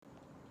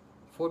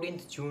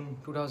14th June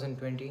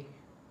 2020.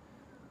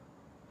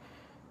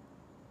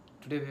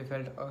 Today we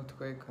felt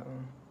earthquake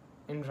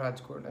in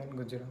Rajkot and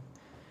Gujarat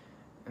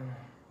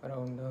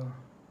around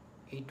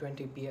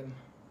 8:20 p.m.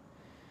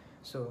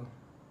 So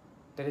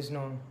there is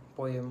no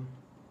poem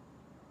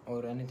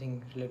or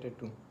anything related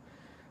to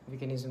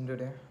veganism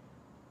today.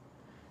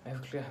 I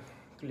have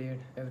cleared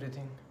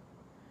everything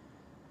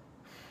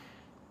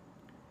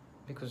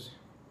because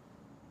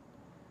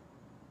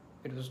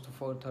it was the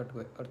fourth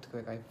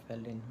earthquake I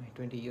felt in my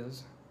 20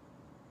 years.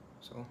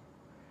 So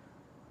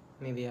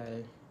maybe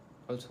I'll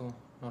also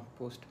not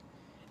post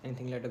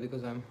anything later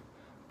because I'm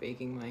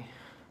baking my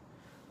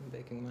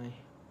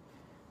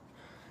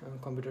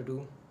computer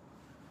too.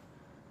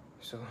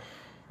 So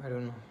I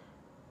don't know,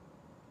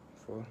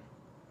 for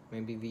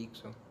maybe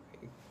weeks or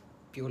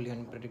purely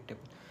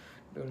unpredictable.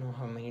 Don't know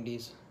how many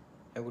days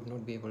I would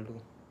not be able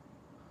to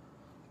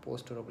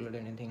post or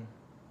upload anything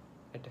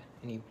at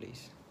any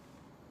place.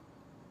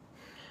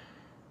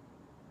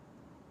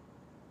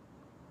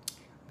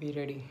 Be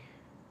ready.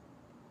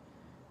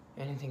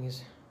 Anything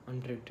is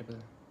unpredictable.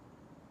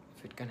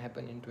 If it can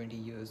happen in 20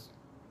 years,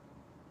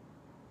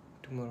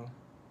 tomorrow,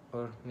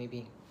 or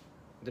maybe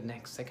the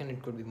next second,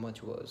 it could be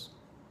much worse.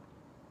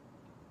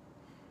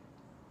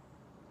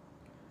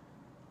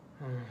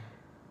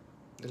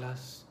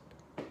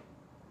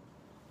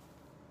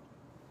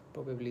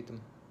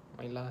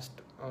 My last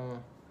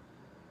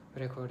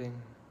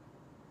recording,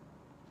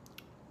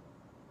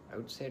 I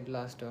would say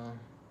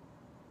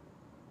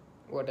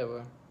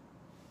whatever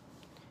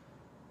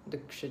the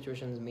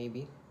situations may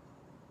be,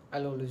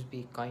 I'll always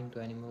be kind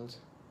to animals.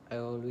 I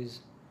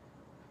always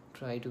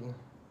try to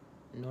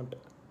not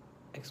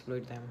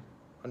exploit them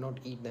or not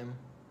eat them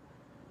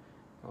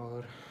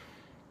or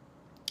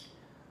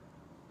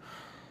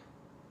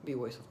be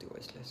voice of the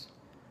voiceless.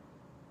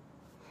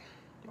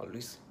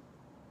 Always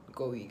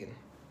go vegan.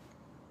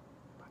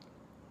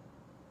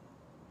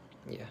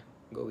 Yeah,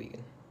 go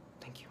vegan.